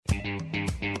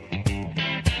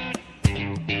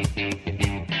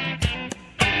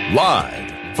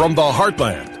Live from the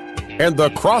heartland and the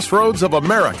crossroads of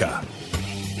America,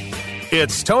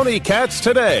 it's Tony Katz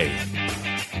Today.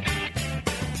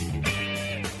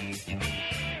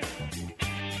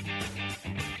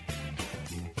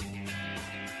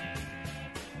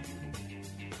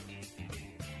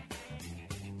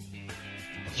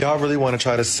 Y'all really want to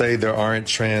try to say there aren't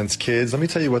trans kids? Let me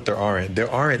tell you what there aren't. There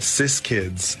aren't cis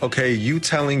kids, okay? You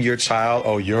telling your child,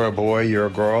 oh, you're a boy, you're a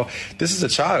girl. This is a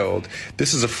child.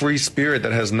 This is a free spirit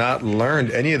that has not learned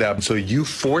any of that. So you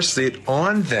force it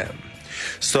on them.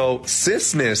 So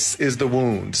cisness is the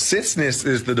wound. Cisness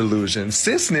is the delusion.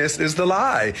 Cisness is the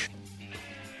lie.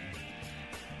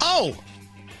 Oh,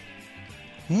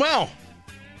 well,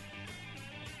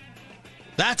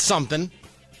 that's something.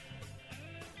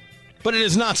 But it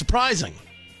is not surprising,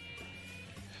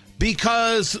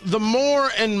 because the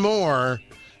more and more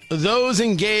those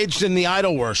engaged in the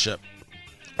idol worship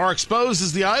are exposed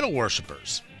as the idol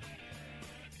worshipers.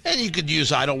 And you could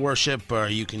use idol worship, or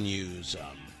you can use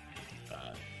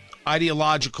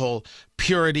ideological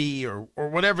purity, or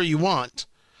whatever you want.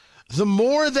 The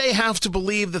more they have to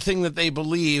believe the thing that they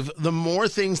believe, the more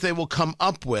things they will come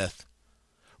up with,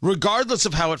 regardless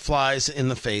of how it flies in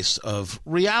the face of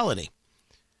reality.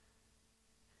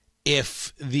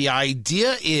 If the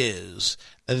idea is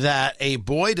that a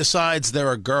boy decides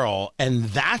they're a girl and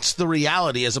that's the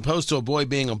reality as opposed to a boy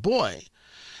being a boy,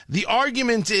 the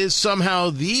argument is somehow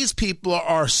these people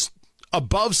are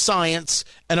above science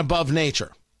and above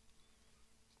nature.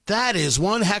 That is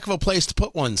one heck of a place to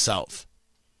put oneself.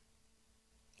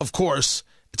 Of course,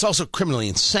 it's also criminally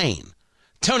insane.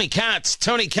 Tony Katz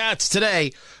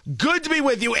Today. Good to be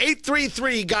with you.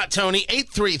 833-GOT-TONY,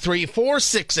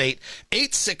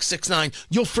 833-468-8669.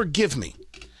 You'll forgive me.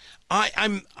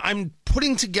 I'm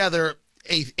putting together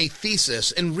a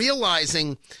thesis and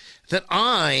realizing that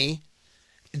I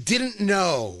didn't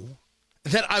know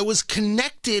that I was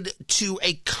connected to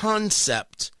a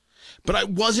concept, but I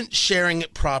wasn't sharing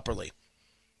it properly.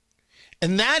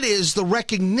 And that is the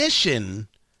recognition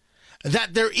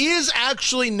that there is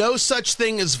actually no such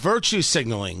thing as virtue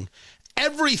signaling.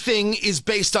 Everything is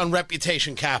based on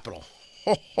reputation capital.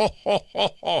 You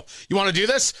want to do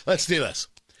this? Let's do this.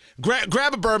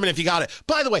 Grab a bourbon if you got it.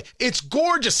 By the way, it's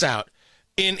gorgeous out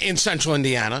in central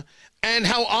Indiana, and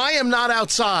how I am not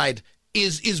outside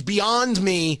is beyond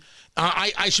me.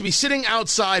 I should be sitting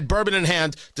outside, bourbon in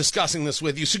hand, discussing this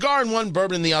with you. Cigar in one,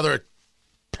 bourbon in the other.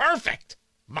 Perfect.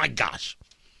 My gosh.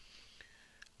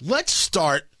 Let's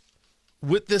start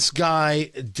with this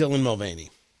guy, Dylan Mulvaney.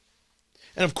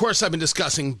 And of course, I've been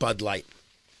discussing Bud Light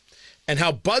and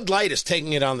how Bud Light is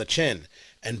taking it on the chin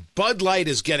and Bud Light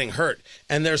is getting hurt.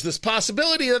 And there's this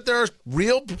possibility that there are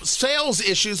real sales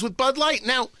issues with Bud Light.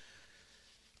 Now,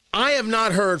 I have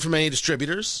not heard from any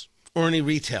distributors or any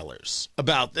retailers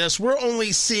about this. We're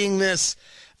only seeing this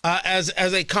as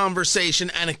a conversation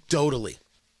anecdotally.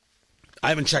 I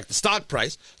haven't checked the stock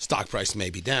price. Stock price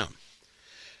may be down.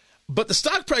 But the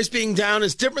stock price being down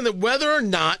is different than whether or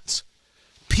not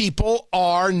people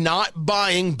are not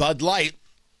buying Bud Light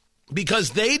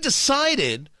because they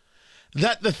decided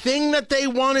that the thing that they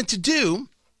wanted to do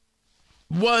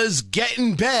was get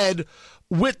in bed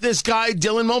with this guy,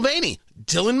 Dylan Mulvaney.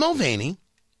 Dylan Mulvaney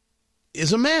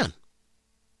is a man.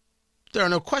 There are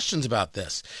no questions about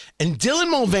this. And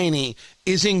Dylan Mulvaney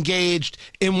is engaged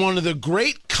in one of the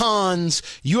great cons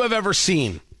you have ever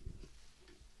seen.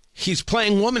 He's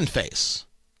playing woman face.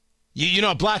 You know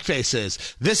what blackface is.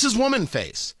 This is woman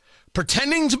face.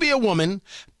 Pretending to be a woman,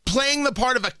 playing the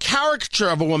part of a caricature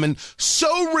of a woman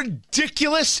so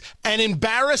ridiculous and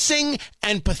embarrassing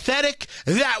and pathetic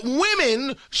that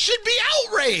women should be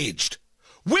outraged.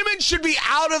 Women should be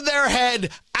out of their head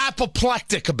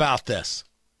apoplectic about this.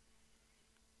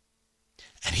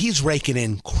 And he's raking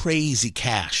in crazy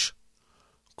cash.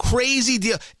 Crazy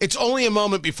deal. It's only a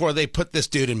moment before they put this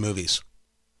dude in movies.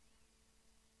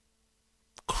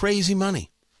 Crazy money.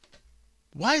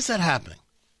 Why is that happening?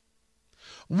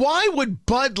 Why would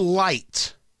Bud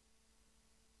Light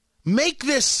make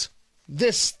this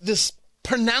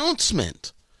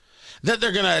pronouncement that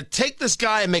they're going to take this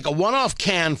guy and make a one-off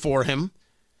can for him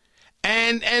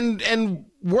and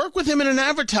work with him in an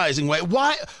advertising way?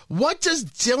 Why? What does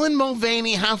Dylan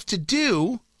Mulvaney have to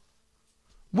do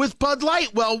with Bud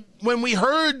Light? Well, when we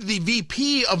heard the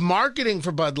VP of marketing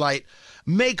for Bud Light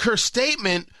make her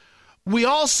statement, we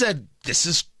all said,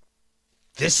 this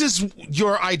is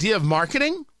your idea of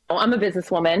marketing? I'm a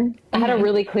businesswoman. I had a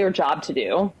really clear job to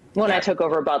do when I took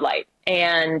over Bud Light.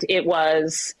 And it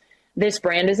was, this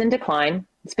brand is in decline.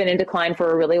 It's been in decline for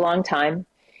a really long time.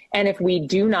 And if we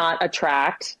do not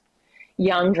attract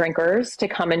young drinkers to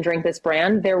come and drink this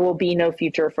brand, there will be no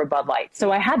future for Bud Light.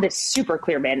 So I had this super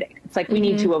clear mandate. It's like, we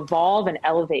need to evolve and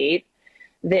elevate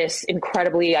this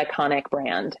incredibly iconic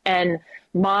brand. And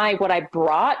what I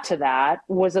brought to that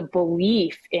was a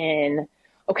belief in,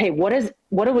 okay, what does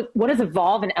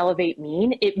evolve and elevate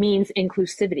mean? It means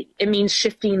inclusivity. It means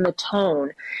shifting the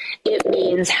tone. It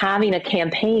means having a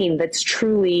campaign that's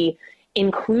truly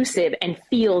inclusive and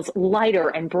feels lighter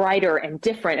and brighter and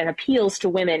different and appeals to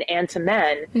women and to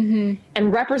men.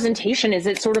 And representation is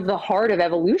at sort of the heart of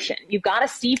evolution. You've got to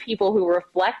see people who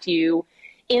reflect you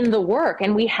in the work.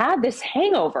 And we had this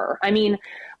hangover. I mean,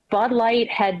 Bud Light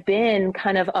had been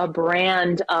kind of a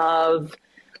brand of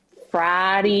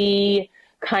fratty,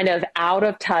 kind of out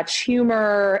of touch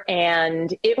humor.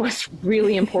 And it was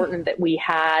really important that we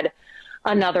had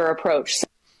another approach.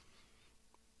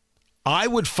 I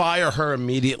would fire her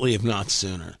immediately, if not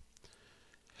sooner.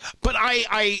 But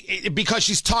because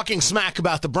she's talking smack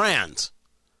about the brand.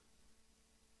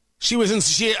 She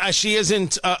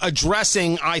isn't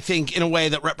addressing, I think, in a way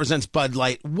that represents Bud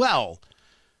Light well.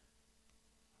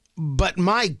 But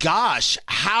my gosh,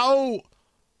 how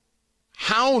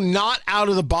not out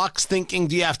of the box thinking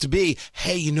do you have to be?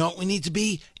 Hey, you know what we need to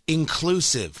be?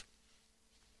 Inclusive.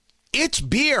 It's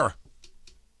beer.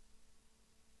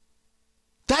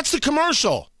 That's the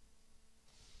commercial.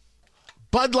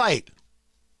 Bud Light.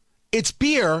 It's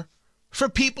beer for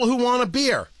people who want a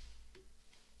beer.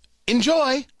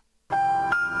 Enjoy.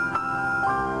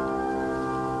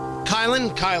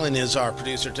 Kylan is our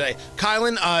producer today.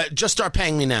 Kylan, just start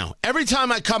paying me now. Every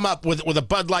time I come up with a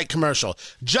Bud Light commercial,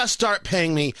 just start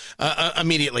paying me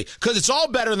immediately, because it's all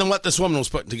better than what this woman was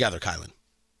putting together, Kylan.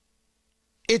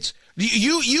 It's are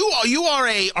you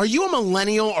a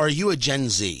millennial or are you a Gen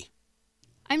Z?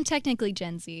 I'm technically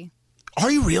Gen Z. Are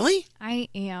you really? I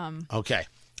am. Okay.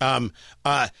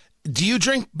 Do you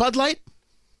drink Bud Light?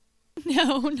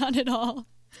 No, not at all.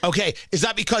 Okay. Is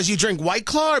that because you drink White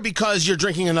Claw or because you're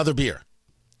drinking another beer?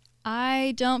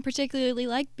 I don't particularly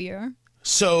like beer.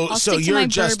 So I'll stick you're to my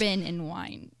just bourbon and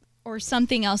wine or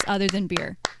something else other than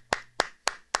beer.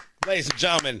 Ladies and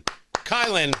gentlemen,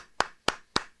 Kylan,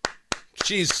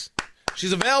 she's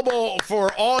available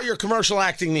for all your commercial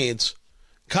acting needs.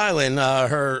 Kylan,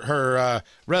 her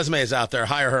resume is out there.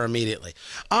 Hire her immediately.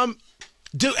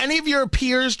 Do any of your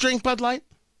peers drink Bud Light?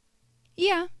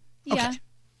 Yeah. Okay.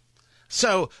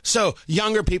 So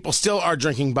younger people still are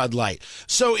drinking Bud Light.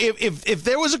 So if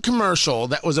there was a commercial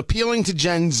that was appealing to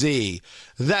Gen Z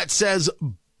that says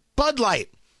Bud Light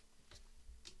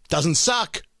doesn't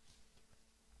suck,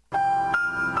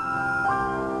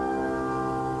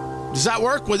 does that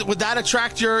work? Would that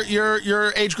attract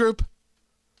your age group?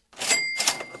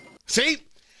 See?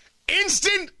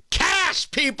 Instant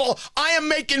cash, people. I am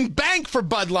making bank for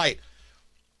Bud Light.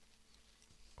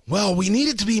 Well, we need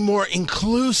it to be more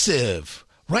inclusive,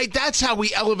 right? That's how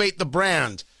we elevate the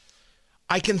brand.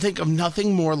 I can think of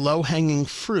nothing more low-hanging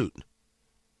fruit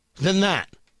than that.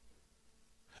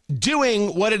 Doing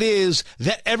what it is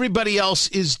that everybody else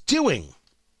is doing.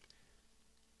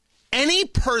 Any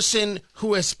person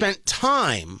who has spent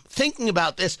time thinking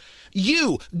about this,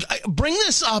 you bring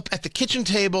this up at the kitchen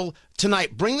table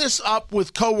tonight. Bring this up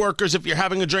with coworkers if you're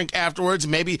having a drink afterwards.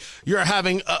 Maybe you're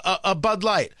having a Bud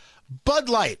Light. Bud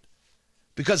Light,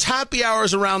 because happy hour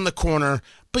is around the corner,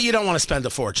 but you don't want to spend a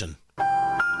fortune.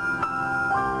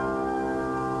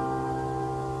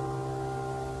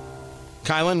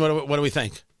 Kylan, what do we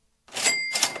think?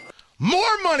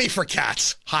 More money for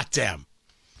Katz. Hot damn.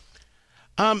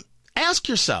 Ask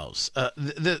yourselves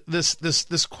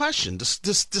this question.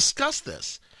 Discuss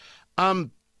this.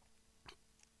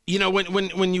 You know,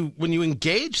 when you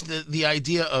engage the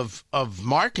idea of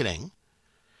marketing,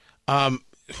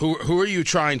 who are you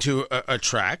trying to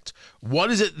attract?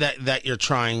 What is it that you're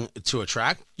trying to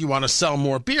attract? You want to sell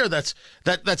more beer? That's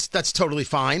totally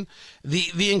fine. The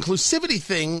inclusivity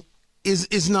thing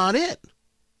is not it.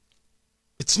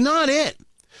 It's not it.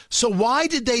 So why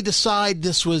did they decide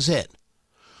this was it?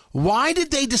 Why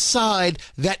did they decide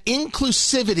that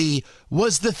inclusivity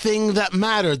was the thing that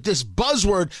mattered? This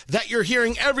buzzword that you're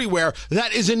hearing everywhere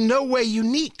that is in no way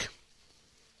unique.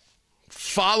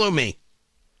 Follow me.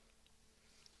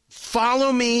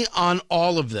 Follow me on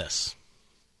all of this.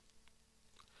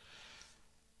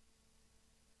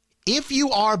 If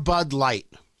you are Bud Light,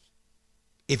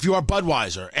 if you are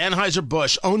Budweiser,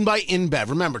 Anheuser-Busch, owned by InBev,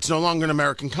 remember, it's no longer an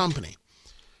American company.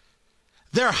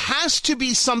 There has to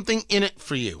be something in it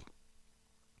for you.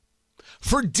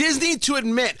 For Disney to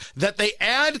admit that they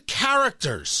add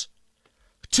characters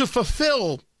to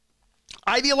fulfill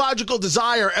ideological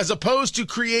desire as opposed to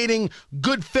creating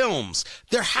good films.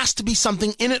 There has to be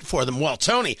something in it for them. Well,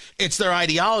 Tony, it's their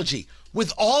ideology.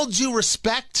 With all due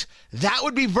respect, that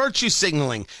would be virtue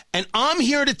signaling. And I'm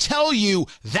here to tell you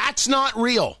that's not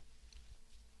real.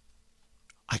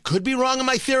 I could be wrong in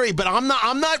my theory, but I'm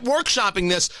not workshopping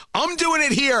this. I'm doing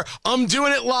it here. I'm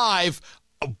doing it live.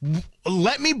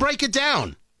 Let me break it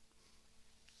down.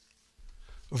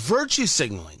 Virtue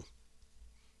signaling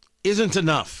isn't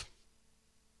enough.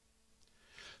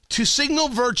 To signal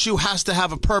virtue has to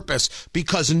have a purpose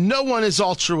because no one is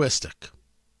altruistic.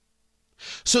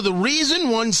 So the reason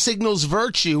one signals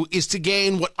virtue is to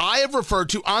gain what I have referred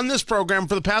to on this program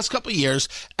for the past couple of years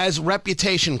as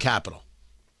reputation capital.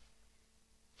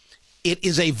 It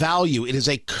is a value. It is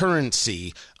a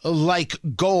currency like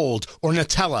gold or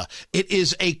Nutella. It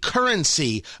is a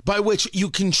currency by which you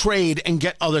can trade and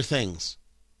get other things.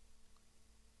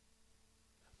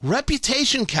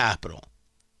 Reputation capital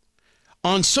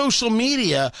on social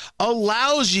media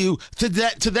allows you to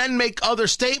then make other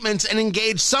statements and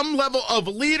engage some level of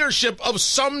leadership of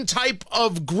some type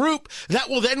of group that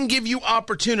will then give you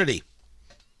opportunity.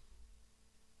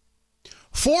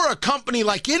 For a company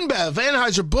like InBev,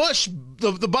 Anheuser-Busch,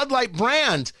 the Bud Light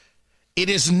brand, it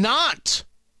is not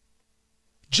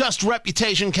just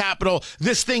reputation capital,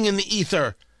 this thing in the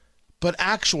ether, but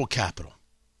actual capital.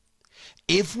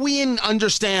 If we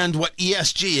understand what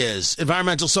ESG is,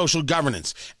 environmental social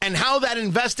governance, and how that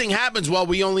investing happens, well,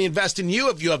 we only invest in you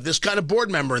if you have this kind of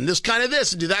board member and this kind of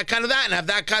this and do that kind of that and have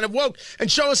that kind of woke and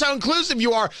show us how inclusive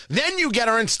you are, then you get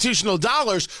our institutional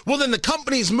dollars. Well, then the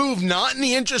companies move not in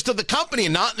the interest of the company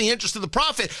and not in the interest of the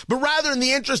profit, but rather in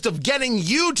the interest of getting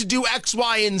you to do X,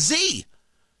 Y, and Z.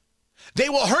 They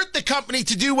will hurt the company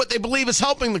to do what they believe is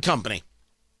helping the company.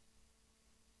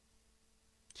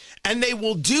 And they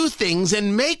will do things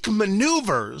and make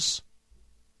maneuvers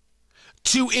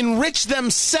to enrich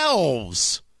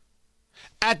themselves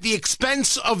at the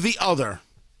expense of the other.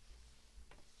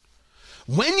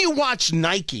 When you watch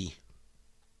Nike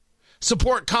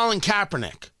support Colin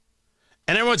Kaepernick,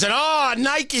 and everyone said, oh,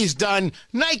 Nike's done.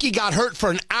 Nike got hurt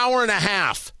for an hour and a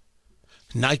half.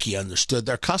 Nike understood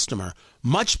their customer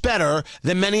much better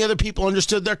than many other people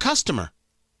understood their customer.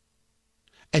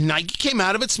 And Nike came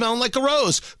out of it smelling like a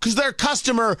rose because their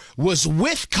customer was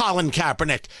with Colin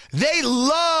Kaepernick. They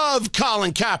love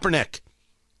Colin Kaepernick.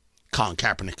 Colin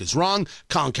Kaepernick is wrong.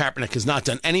 Colin Kaepernick has not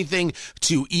done anything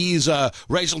to ease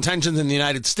racial tensions in the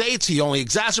United States. He only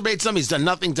exacerbates them. He's done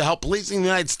nothing to help policing in the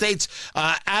United States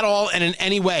at all and in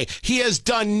any way. He has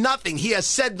done nothing. He has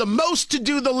said the most to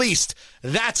do the least.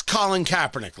 That's Colin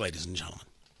Kaepernick, ladies and gentlemen.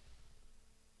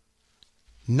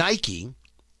 Nike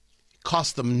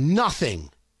cost them nothing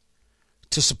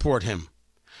to support him.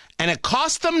 And it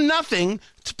cost them nothing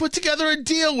to put together a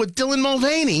deal with Dylan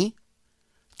Mulvaney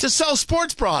to sell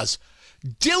sports bras.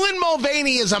 Dylan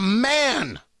Mulvaney is a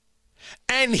man,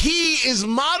 and he is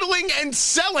modeling and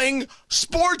selling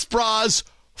sports bras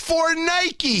for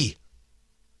Nike.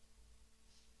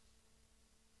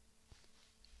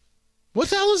 What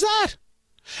the hell is that?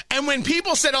 And when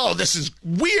people said, oh, this is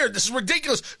weird, this is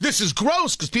ridiculous, this is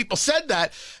gross, because people said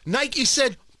that, Nike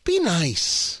said, be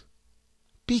nice.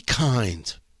 Be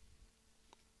kind.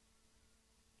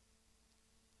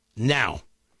 Now,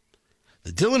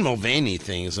 the Dylan Mulvaney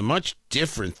thing is a much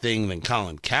different thing than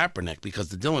Colin Kaepernick because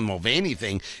the Dylan Mulvaney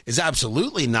thing is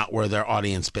absolutely not where their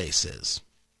audience base is.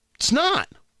 It's not.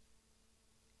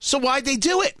 So why'd they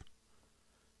do it?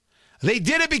 They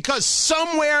did it because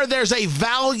somewhere there's a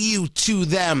value to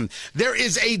them. There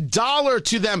is a dollar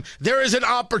to them. There is an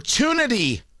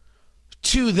opportunity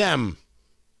to them.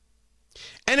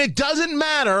 And it doesn't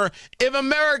matter if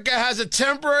America has a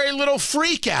temporary little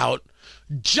freak out.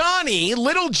 Johnny,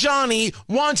 little Johnny,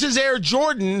 wants his Air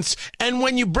Jordans, and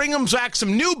when you bring him back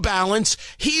some New Balance,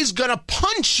 he's going to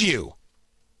punch you.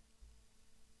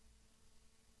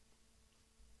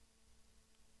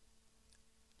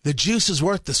 The juice is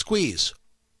worth the squeeze.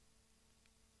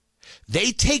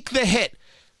 They take the hit.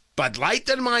 Bud Light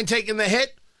doesn't mind taking the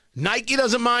hit. Nike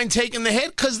doesn't mind taking the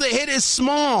hit because the hit is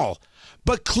small.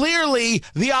 But clearly,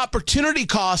 the opportunity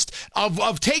cost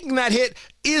of taking that hit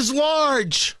is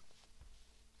large.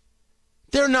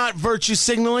 They're not virtue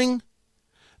signaling.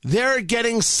 They're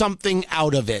getting something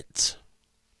out of it.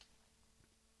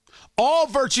 All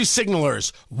virtue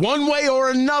signalers, one way or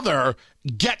another,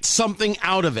 get something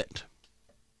out of it.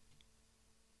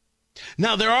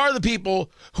 Now, there are the people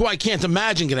who I can't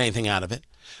imagine get anything out of it.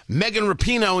 Megan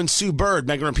Rapinoe and Sue Bird.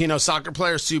 Megan Rapinoe, soccer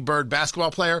player, Sue Bird, basketball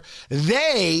player.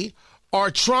 They are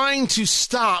trying to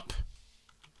stop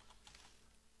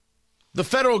the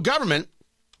federal government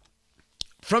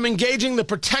from engaging the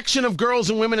Protection of Girls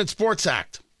and Women in Sports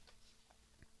Act.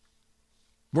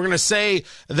 We're going to say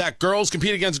that girls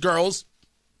compete against girls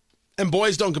and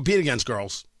boys don't compete against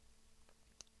girls.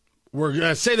 We're going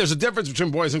to say there's a difference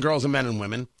between boys and girls and men and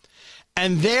women.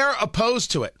 And they're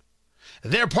opposed to it.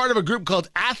 They're part of a group called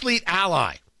Athlete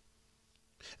Ally.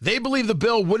 They believe the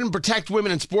bill wouldn't protect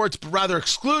women in sports, but rather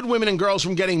exclude women and girls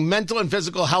from getting mental and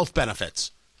physical health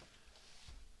benefits.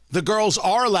 The girls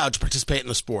are allowed to participate in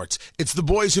the sports. It's the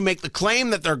boys who make the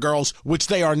claim that they're girls, which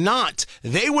they are not.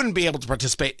 They wouldn't be able to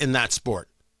participate in that sport.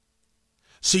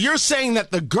 So you're saying that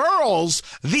the girls,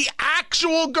 the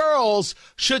actual girls,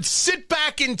 should sit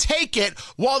back and take it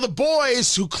while the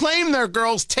boys who claim they're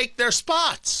girls take their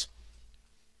spots.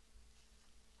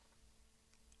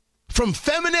 From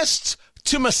feminists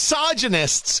to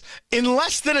misogynists in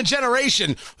less than a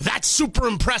generation, that's super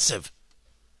impressive.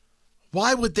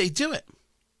 Why would they do it?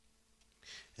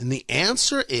 And the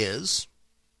answer is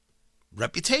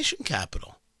reputation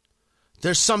capital.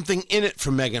 There's something in it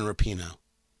for Megan Rapinoe.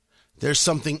 There's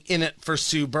something in it for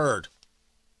Sue Bird.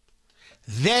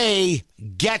 They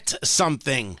get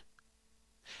something.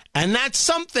 And that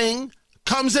something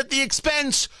comes at the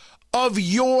expense of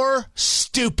your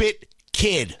stupid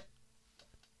kid.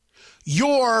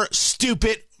 Your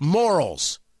stupid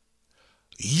morals.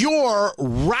 Your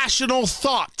rational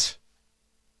thought.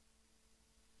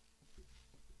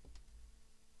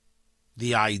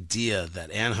 The idea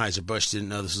that Anheuser-Busch didn't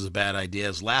know this was a bad idea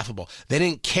is laughable. They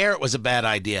didn't care it was a bad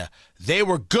idea. They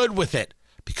were good with it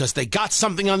because they got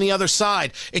something on the other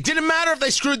side. It didn't matter if they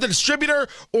screwed the distributor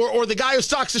or the guy who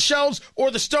stocks the shelves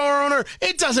or the store owner.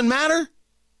 It doesn't matter.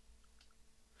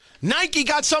 Nike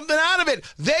got something out of it.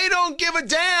 They don't give a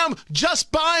damn.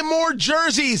 Just buy more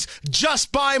jerseys.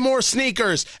 Just buy more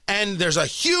sneakers. And there's a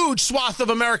huge swath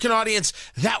of American audience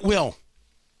that will.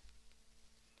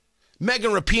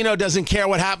 Megan Rapinoe doesn't care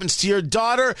what happens to your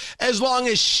daughter as long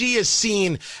as she is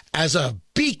seen as a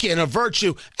beacon of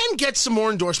virtue and gets some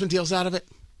more endorsement deals out of it.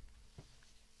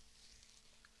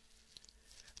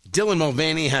 Dylan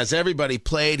Mulvaney has everybody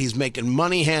played. He's making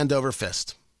money hand over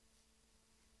fist.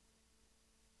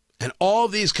 And all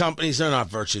these companies, they're not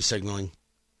virtue signaling.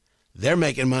 They're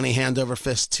making money hand over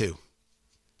fist too.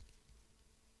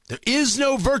 There is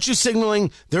no virtue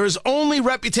signaling. There is only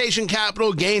reputation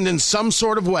capital gained in some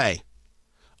sort of way.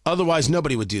 Otherwise,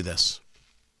 nobody would do this.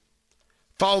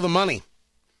 Follow the money.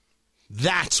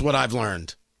 That's what I've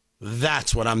learned.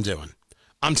 That's what I'm doing.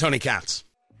 I'm Tony Katz.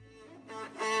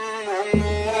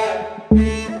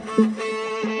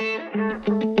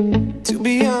 To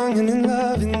be young and in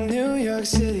love in New York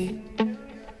City.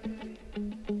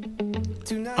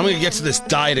 I'm going to get to this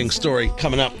dieting story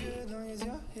coming up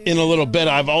in a little bit.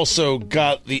 I've also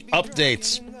got the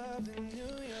updates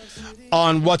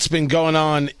on what's been going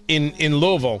on in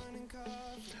Louisville.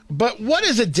 But what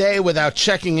is a day without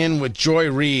checking in with Joy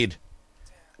Reid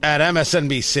at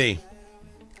MSNBC?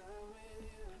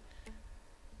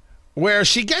 Where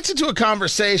she gets into a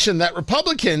conversation that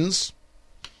Republicans,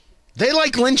 they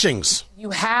like lynchings. You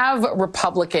have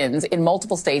Republicans in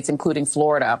multiple states, including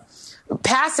Florida,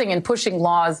 passing and pushing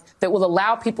laws that will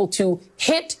allow people to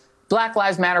hit Black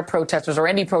Lives Matter protesters or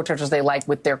any protesters they like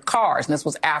with their cars. And this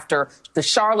was after the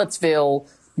Charlottesville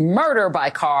murder by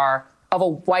car of a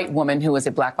white woman who was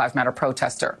a Black Lives Matter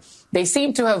protester. They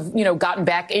seem to have, gotten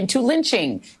back into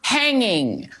lynching,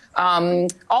 hanging,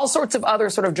 all sorts of other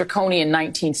sort of draconian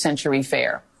 19th century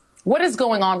fare. What is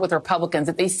going on with Republicans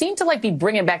that they seem to be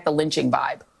bringing back the lynching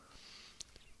vibe?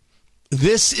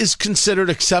 This is considered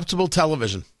acceptable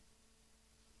television.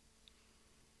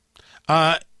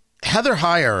 Heather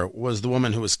Heyer was the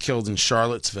woman who was killed in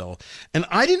Charlottesville, and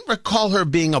I didn't recall her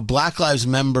being a Black Lives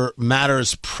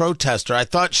Matters protester. I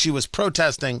thought she was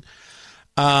protesting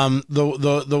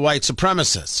the white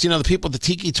supremacists. The people with the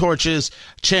tiki torches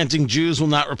chanting "Jews will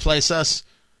not replace us."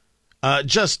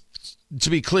 Just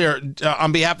to be clear,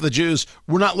 on behalf of the Jews,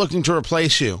 we're not looking to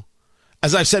replace you.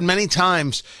 As I've said many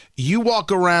times, you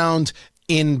walk around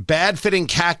in bad-fitting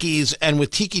khakis and with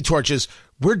tiki torches.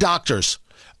 We're doctors.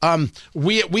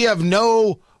 We have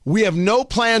no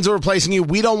plans of replacing you.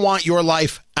 We don't want your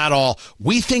life at all.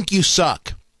 We think you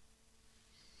suck.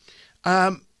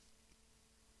 But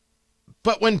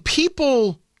when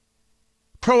people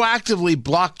proactively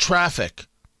block traffic,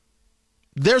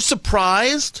 they're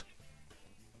surprised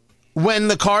when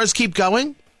the cars keep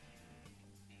going.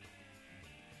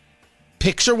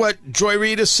 Picture what Joy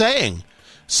Reid is saying.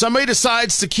 Somebody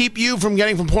decides to keep you from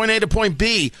getting from point A to point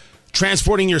B,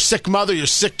 transporting your sick mother, your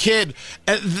sick kid.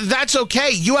 That's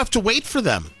okay. You have to wait for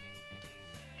them.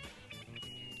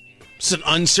 It's an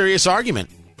unserious argument.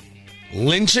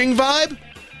 Lynching vibe?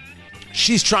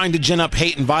 she's trying to gin up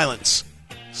hate and violence.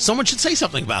 Someone should say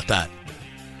something about that.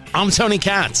 I'm Tony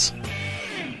Katz.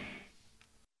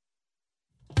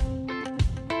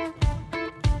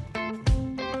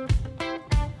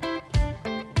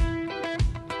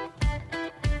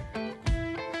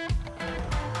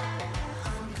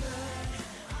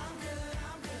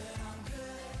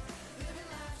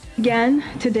 Again,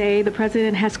 today, the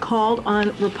president has called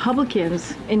on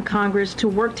Republicans in Congress to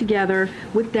work together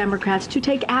with Democrats to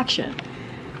take action,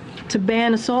 to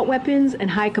ban assault weapons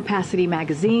and high-capacity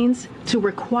magazines, to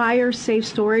require safe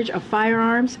storage of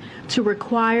firearms, to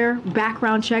require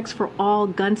background checks for all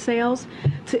gun sales,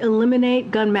 to eliminate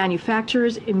gun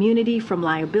manufacturers' immunity from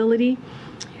liability.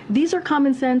 These are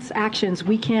common sense actions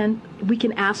we can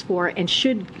ask for and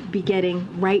should be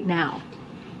getting right now.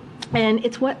 And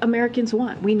it's what Americans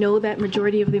want. We know that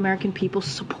majority of the American people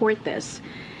support this.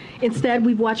 Instead,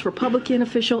 we've watched Republican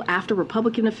official after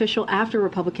Republican official after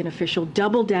Republican official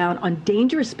double down on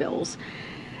dangerous bills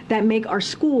that make our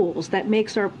schools, that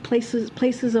makes our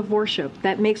places of worship,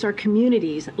 that makes our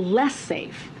communities less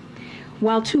safe,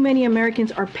 while too many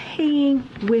Americans are paying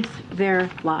with their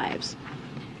lives.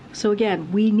 So again,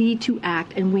 we need to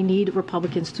act, and we need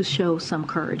Republicans to show some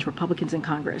courage, Republicans in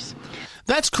Congress.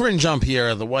 That's Corinne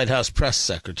Jean-Pierre, the White House press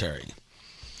secretary.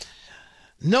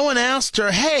 No one asked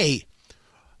her, hey,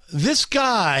 this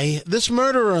guy, this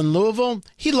murderer in Louisville,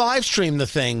 he live streamed the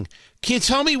thing. Can you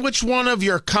tell me which one of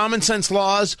your common sense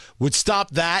laws would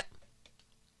stop that?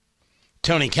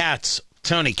 Tony Katz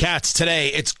today.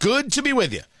 It's good to be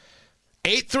with you.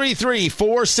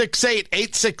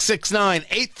 833-468-8669.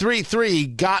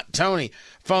 833-GOT-TONY.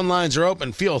 Phone lines are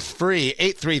open. Feel free.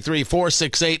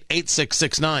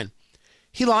 833-468-8669.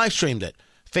 He live streamed it.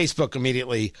 Facebook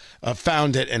immediately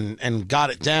found it and got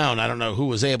it down. I don't know who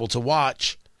was able to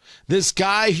watch. This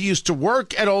guy who used to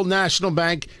work at Old National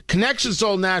Bank, connections to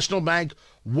Old National Bank,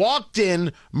 walked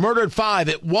in, murdered 5.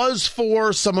 It was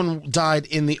 4. Someone died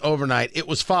in the overnight. It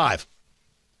was 5.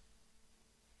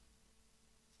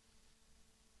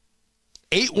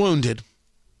 8 wounded.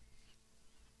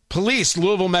 Police,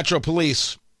 Louisville Metro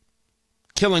Police,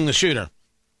 killing the shooter.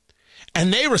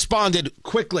 And they responded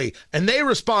quickly, and they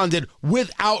responded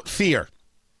without fear.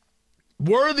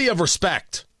 Worthy of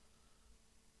respect.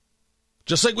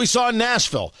 Just like we saw in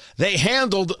Nashville, they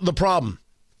handled the problem.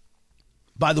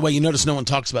 By the way, you notice no one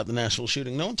talks about the Nashville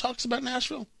shooting. No one talks about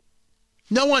Nashville.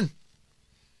 No one.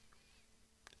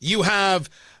 You have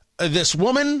this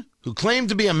woman who claimed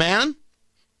to be a man.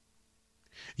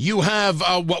 You have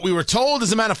what we were told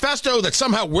is a manifesto that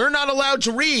somehow we're not allowed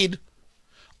to read.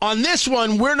 On this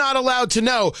one, we're not allowed to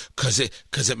know because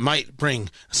it might bring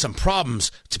some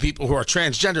problems to people who are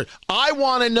transgender. I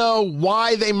want to know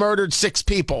why they murdered 6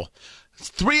 people,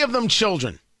 3 of them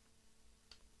children.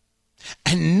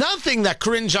 And nothing that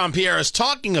Corinne Jean-Pierre is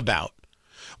talking about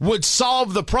would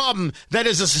solve the problem that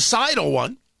is a societal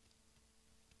one.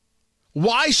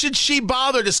 Why should she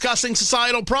bother discussing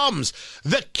societal problems?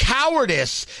 The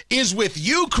cowardice is with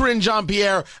you, Corinne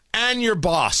Jean-Pierre, and your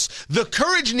boss. The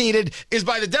courage needed is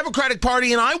by the Democratic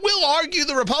Party, and I will argue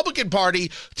the Republican Party,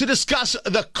 to discuss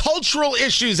the cultural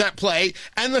issues at play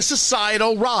and the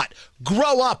societal rot.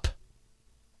 Grow up.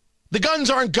 The guns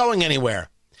aren't going anywhere.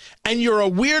 And you're a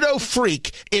weirdo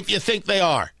freak if you think they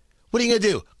are. What are you going to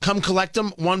do? Come collect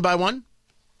them one by one?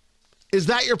 Is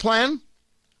that your plan?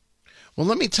 Well,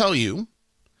 let me tell you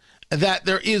that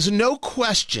there is no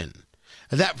question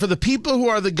that for the people who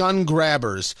are the gun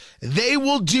grabbers, they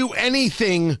will do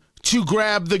anything to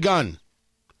grab the gun.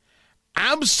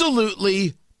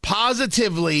 Absolutely,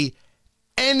 positively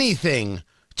anything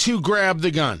to grab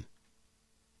the gun.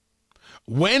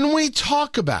 When we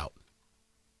talk about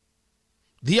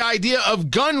the idea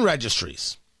of gun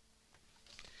registries,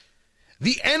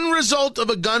 the end result of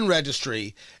a gun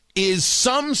registry is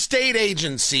some state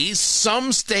agency,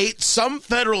 some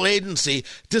federal agency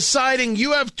deciding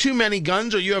you have too many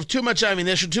guns or you have too much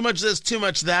ammunition, too much this, too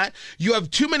much that. You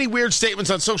have too many weird statements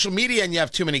on social media and you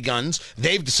have too many guns.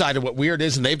 They've decided what weird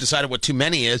is and they've decided what too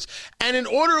many is. And in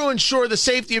order to ensure the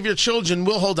safety of your children,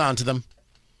 we'll hold on to them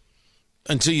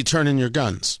until you turn in your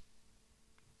guns.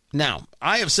 Now,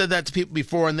 I have said that to people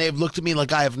before and they have looked at me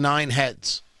like I have 9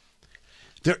 heads.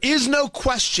 There is no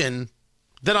question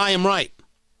that I am right.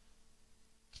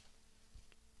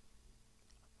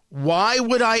 Why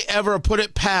would I ever put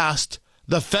it past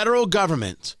the federal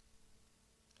government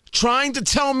trying to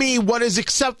tell me what is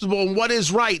acceptable and what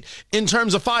is right in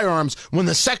terms of firearms when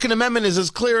the Second Amendment is as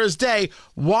clear as day?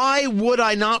 Why would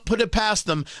I not put it past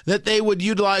them that they would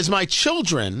utilize my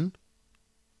children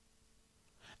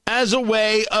as a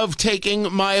way of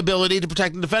taking my ability to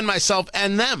protect and defend myself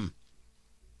and them?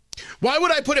 Why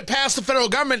would I put it past the federal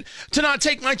government to not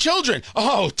take my children?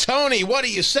 Oh, Tony, what are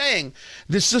you saying?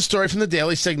 This is a story from the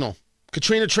Daily Signal.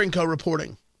 Katrina Trinko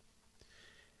reporting.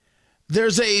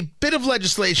 There's a bit of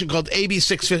legislation called AB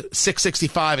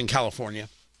 665 in California.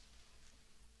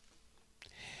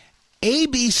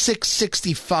 AB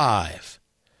 665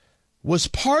 was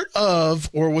part of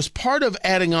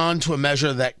adding on to a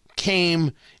measure that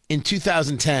came in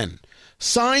 2010,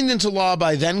 signed into law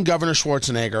by then Governor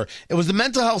Schwarzenegger. It was the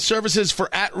Mental Health Services for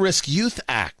At-Risk Youth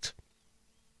Act.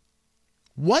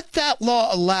 What that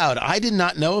law allowed, I did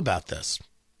not know about this.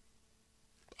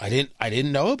 I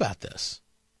didn't know about this.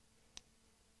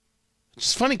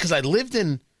 It's funny because I lived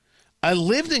in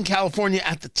California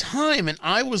at the time and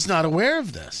I was not aware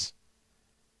of this.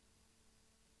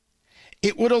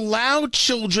 It would allow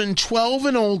children 12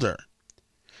 and older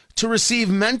to receive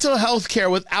mental health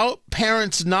care without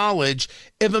parents' knowledge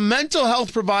if a mental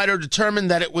health provider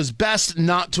determined that it was best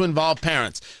not to involve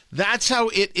parents. That's how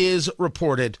it is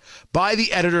reported by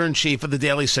the editor-in-chief of the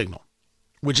Daily Signal,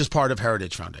 which is part of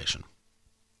Heritage Foundation.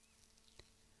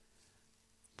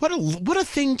 What a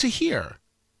thing to hear,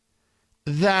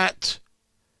 that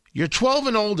you're 12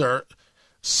 and older,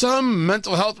 some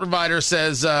mental health provider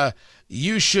says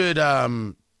you should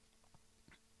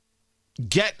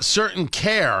get certain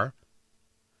care,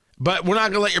 but we're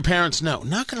not going to let your parents know.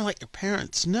 Not going to let your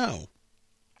parents know.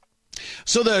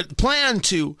 So the plan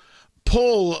to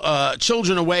pull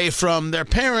children away from their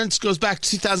parents goes back to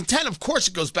 2010. Of course,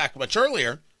 it goes back much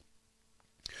earlier.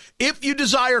 If you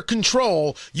desire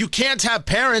control, you can't have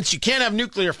parents, you can't have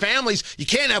nuclear families, you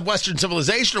can't have Western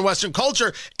civilization or Western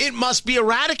culture. It must be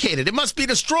eradicated. It must be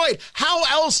destroyed. How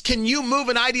else can you move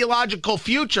an ideological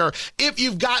future if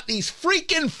you've got these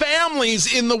freaking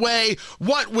families in the way,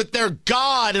 what with their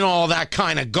God and all that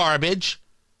kind of garbage?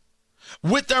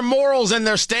 With their morals and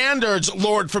their standards,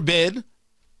 Lord forbid.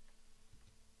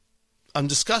 I'm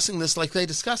discussing this like they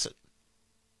discuss it.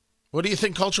 What do you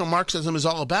think cultural Marxism is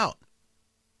all about?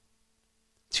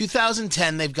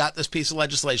 2010, they've got this piece of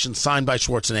legislation signed by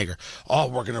Schwarzenegger. Oh,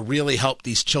 we're going to really help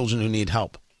these children who need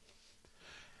help.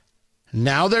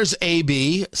 Now there's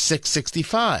AB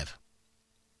 665.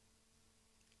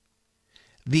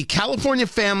 The California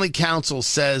Family Council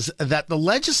says that the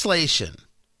legislation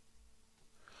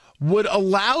would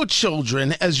allow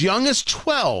children as young as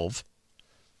 12,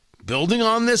 building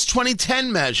on this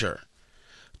 2010 measure,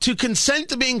 to consent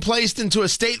to being placed into a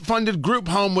state-funded group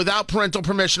home without parental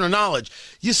permission or knowledge.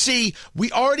 You see,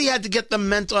 we already had to get them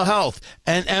mental health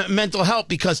and mental help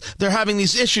because they're having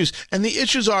these issues. And the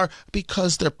issues are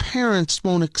because their parents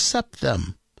won't accept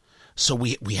them. So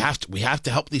we have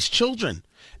to help these children.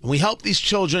 And we help these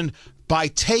children by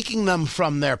taking them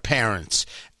from their parents.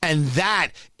 And that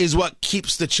is what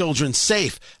keeps the children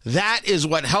safe. That is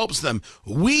what helps them.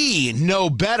 We know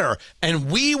better,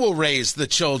 and we will raise the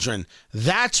children.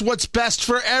 That's what's best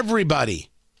for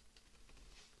everybody.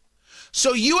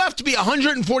 So you have to be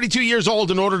 142 years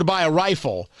old in order to buy a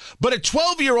rifle. But a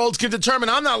 12-year-old can determine,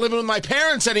 I'm not living with my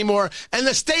parents anymore. And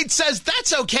the state says,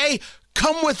 that's okay.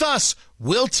 Come with us.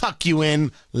 We'll tuck you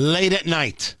in late at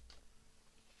night.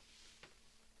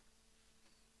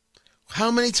 How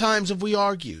many times have we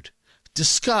argued,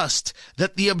 discussed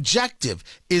that the objective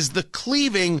is the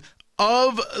cleaving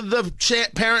of the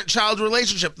parent-child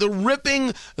relationship, the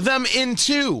ripping them in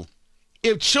two?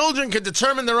 If children can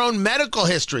determine their own medical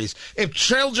histories, if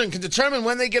children can determine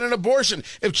when they get an abortion,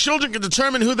 if children can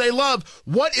determine who they love,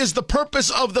 what is the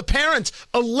purpose of the parents?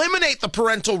 Eliminate the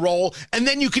parental role, and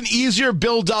then you can easier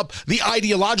build up the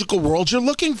ideological world you're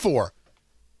looking for.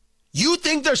 You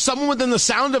think there's someone within the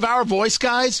sound of our voice,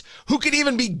 guys, who could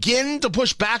even begin to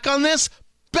push back on this?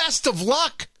 Best of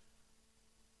luck.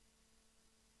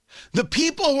 The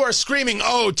people who are screaming,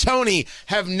 oh, Tony,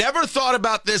 have never thought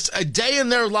about this a day in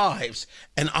their lives.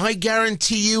 And I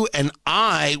guarantee you, and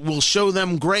I will show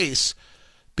them grace,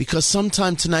 because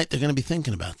sometime tonight they're going to be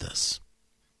thinking about this.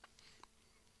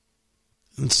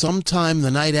 And sometime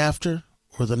the night after,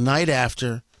 or the night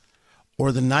after,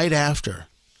 or the night after,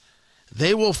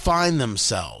 they will find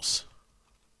themselves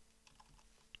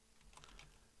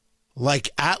like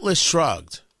Atlas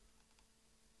Shrugged.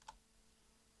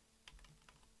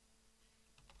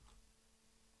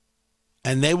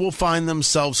 And they will find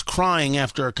themselves crying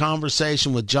after a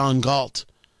conversation with John Galt,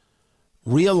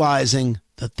 realizing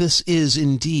that this is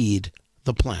indeed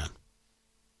the plan,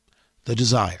 the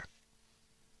desire.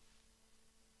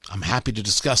 I'm happy to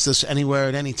discuss this anywhere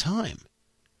at any time.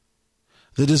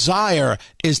 The desire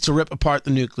is to rip apart the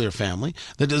nuclear family.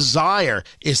 The desire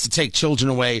is to take children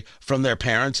away from their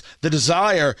parents. The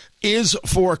desire is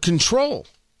for control.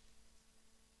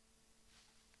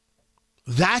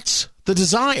 That's the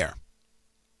desire.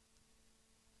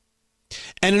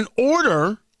 And in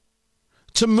order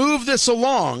to move this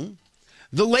along,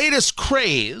 the latest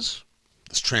craze,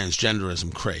 this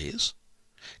transgenderism craze,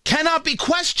 cannot be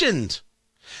questioned.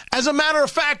 As a matter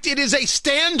of fact, it is a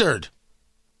standard.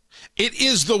 It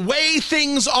is the way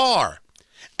things are.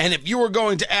 And if you were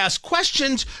going to ask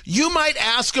questions, you might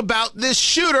ask about this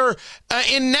shooter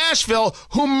in Nashville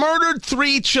who murdered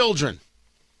 3 children.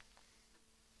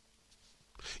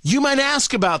 You might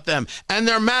ask about them and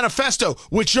their manifesto,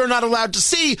 which you're not allowed to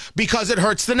see because it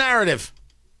hurts the narrative.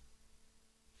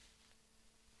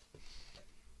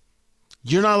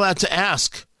 You're not allowed to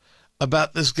ask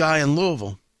about this guy in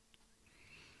Louisville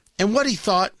and what he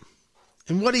thought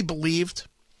and what he believed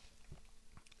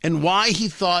and why he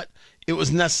thought it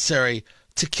was necessary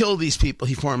to kill these people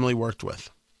he formerly worked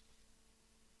with.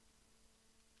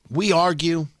 We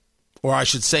argue, or I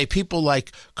should say people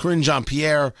like Karine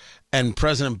Jean-Pierre and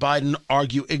President Biden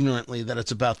argue ignorantly that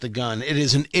it's about the gun. It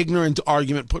is an ignorant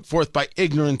argument put forth by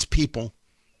ignorant people.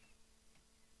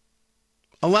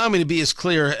 Allow me to be as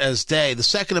clear as day. The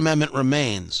Second Amendment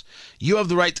remains. You have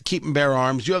the right to keep and bear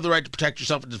arms. You have the right to protect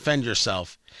yourself and defend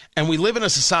yourself. And we live in a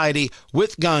society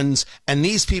with guns, and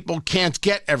these people can't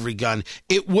get every gun.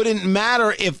 It wouldn't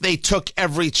matter if they took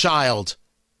every child.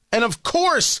 And of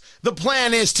course, the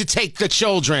plan is to take the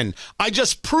children. I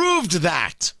just proved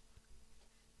that.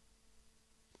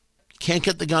 Can't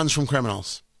get the guns from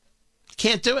criminals.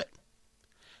 Can't do it.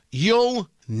 You'll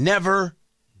never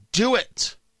do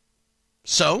it.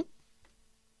 So,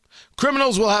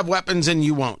 criminals will have weapons and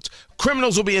you won't.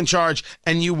 Criminals will be in charge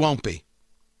and you won't be.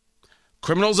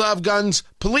 Criminals will have guns,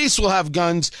 police will have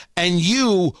guns, and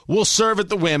you will serve at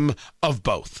the whim of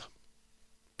both.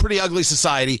 Pretty ugly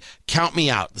society. Count me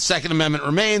out. The Second Amendment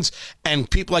remains, and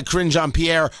people like Karine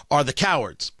Jean-Pierre are the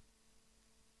cowards.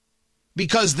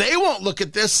 Because they won't look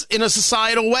at this in a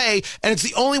societal way, and it's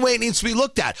the only way it needs to be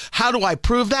looked at. How do I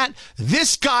prove that?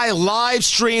 This guy live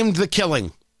streamed the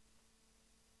killing.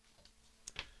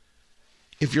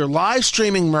 If you're live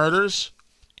streaming murders,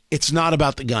 it's not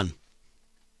about the gun.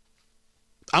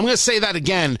 I'm going to say that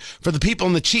again for the people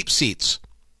in the cheap seats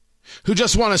who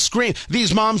just want to scream.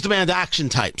 These moms demand action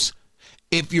types.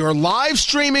 If you're live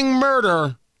streaming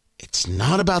murder, it's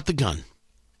not about the gun.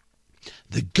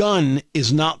 The gun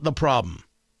is not the problem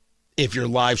if you're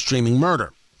live streaming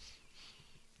murder.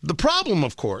 The problem,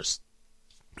 of course,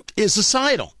 is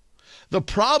societal. The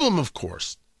problem, of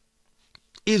course,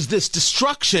 is this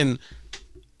destruction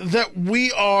that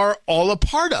we are all a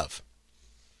part of.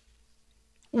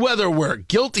 Whether we're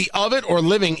guilty of it or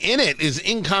living in it is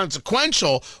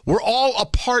inconsequential. We're all a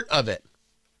part of it.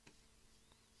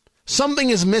 Something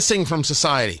is missing from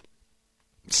society.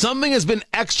 Something has been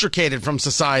extricated from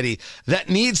society that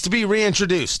needs to be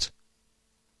reintroduced.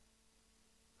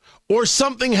 Or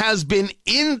something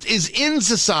is in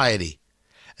society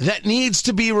that needs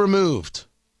to be removed.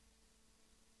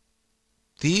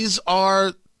 These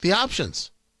are the options.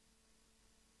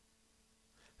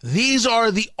 These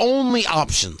are the only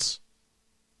options.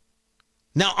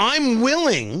 Now, I'm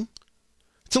willing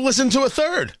to listen to a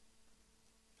third.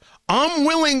 I'm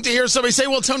willing to hear somebody say,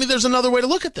 well, Tony, there's another way to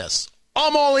look at this.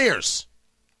 I'm all ears.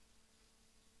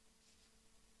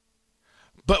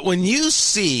 But when you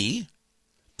see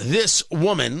this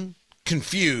woman,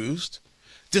 confused,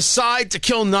 decide to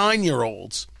kill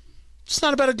 9-year-olds, it's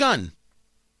not about a gun.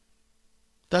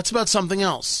 That's about something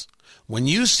else. When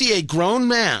you see a grown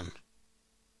man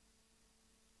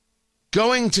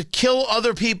going to kill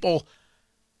other people,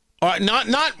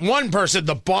 not one person,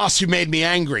 the boss who made me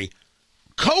angry,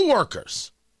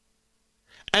 co-workers,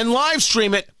 and live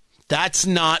stream it, that's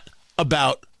not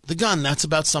about the gun. That's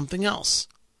about something else.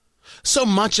 So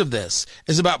much of this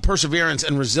is about perseverance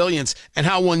and resilience and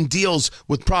how one deals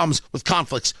with problems, with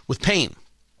conflicts, with pain.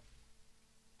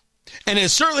 And it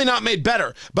is certainly not made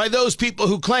better by those people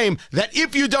who claim that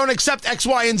if you don't accept X,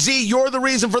 Y, and Z, you're the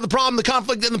reason for the problem, the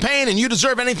conflict, and the pain, and you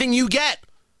deserve anything you get.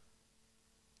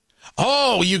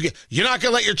 Oh, you're not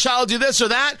going to let your child do this or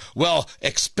that? Well,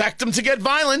 expect them to get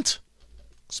violent.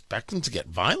 Expect them to get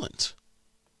violent.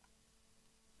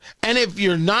 And if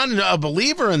you're not a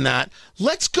believer in that,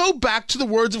 let's go back to the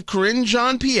words of Karine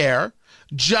Jean-Pierre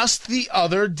just the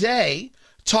other day,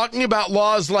 talking about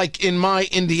laws like in my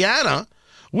Indiana,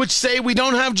 which say we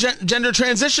don't have gender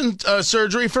transition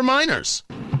surgery for minors.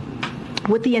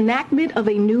 With the enactment of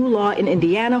a new law in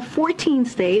Indiana, 14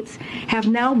 states have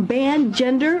now banned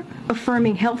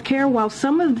gender-affirming health care, while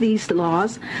some of these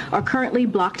laws are currently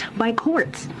blocked by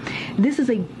courts. This is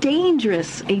a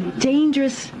dangerous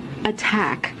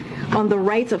attack on the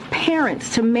rights of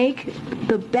parents to make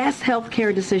the best health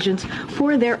care decisions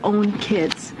for their own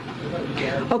kids.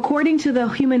 According to the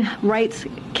Human Rights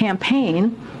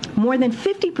Campaign, more than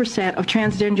 50% of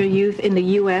transgender youth in the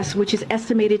U.S., which is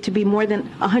estimated to be more than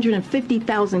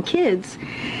 150,000 kids,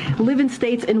 live in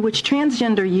states in which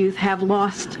transgender youth have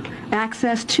lost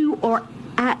access to or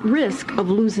at risk of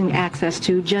losing access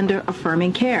to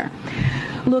gender-affirming care.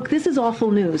 Look, this is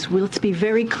awful news. Let's be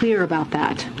very clear about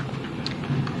that.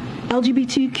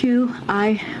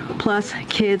 LGBTQI plus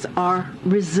kids are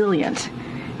resilient.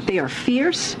 They are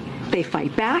fierce. They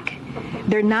fight back.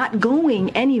 They're not going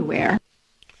anywhere.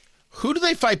 Who do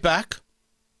they fight back?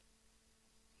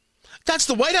 That's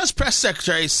the White House press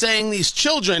secretary saying these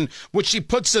children, which she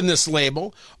puts in this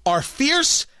label, are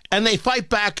fierce and they fight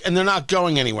back and they're not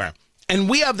going anywhere. And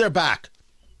we have their back.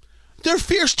 They're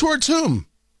fierce towards whom?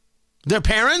 Their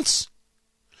parents?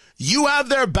 You have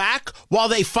their back while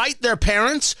they fight their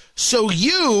parents? So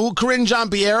you, Corinne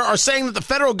Jean-Pierre, are saying that the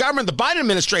federal government, the Biden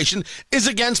administration, is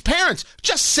against parents.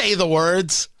 Just say the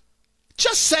words.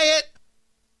 Just say it.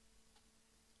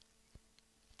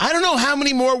 I don't know how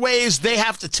many more ways they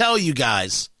have to tell you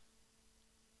guys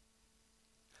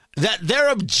that their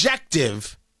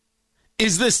objective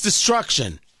is this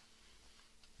destruction.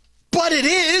 But it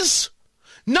is.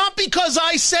 Not because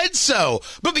I said so,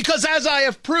 but because, as I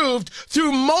have proved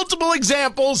through multiple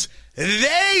examples,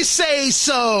 they say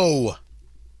so.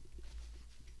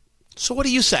 So what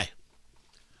do you say?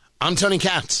 I'm Tony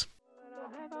Katz.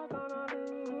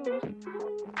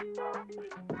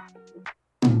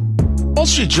 Wall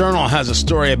Street Journal has a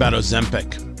story about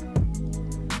Ozempic.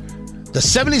 The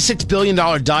 $76 billion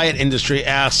diet industry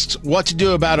asks what to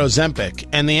do about Ozempic,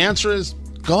 and the answer is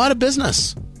go out of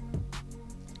business.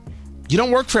 You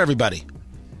don't work for everybody.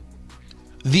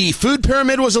 The food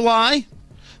pyramid was a lie.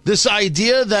 This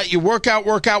idea that you work out,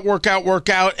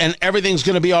 and everything's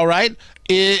going to be all right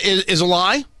is a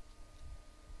lie.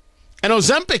 And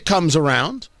Ozempic comes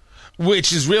around,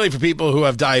 which is really for people who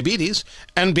have diabetes,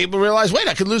 and people realize, wait,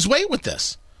 I can lose weight with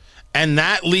this. And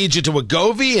that leads you to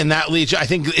Wegovy, and that leads you, I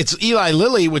think it's Eli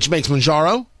Lilly, which makes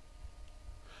Mounjaro.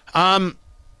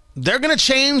 They're going to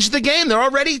change the game. They're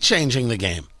already changing the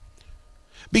game.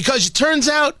 Because it turns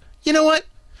out, you know what?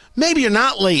 Maybe you're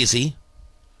not lazy.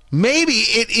 Maybe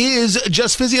it is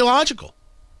just physiological.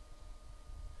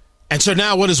 And so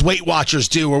now what does Weight Watchers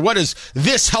do? Or what does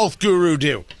this health guru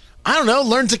do? I don't know,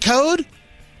 learn to code?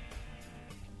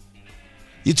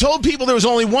 You told people there was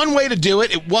only one way to do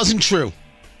it. It wasn't true.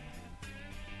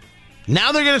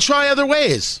 Now they're going to try other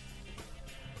ways.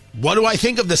 What do I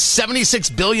think of the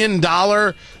 $76 billion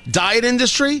diet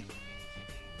industry?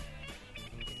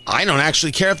 I don't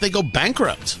actually care if they go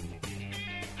bankrupt.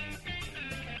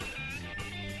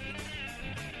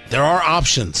 There are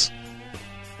options.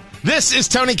 This is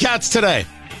Tony Katz Today.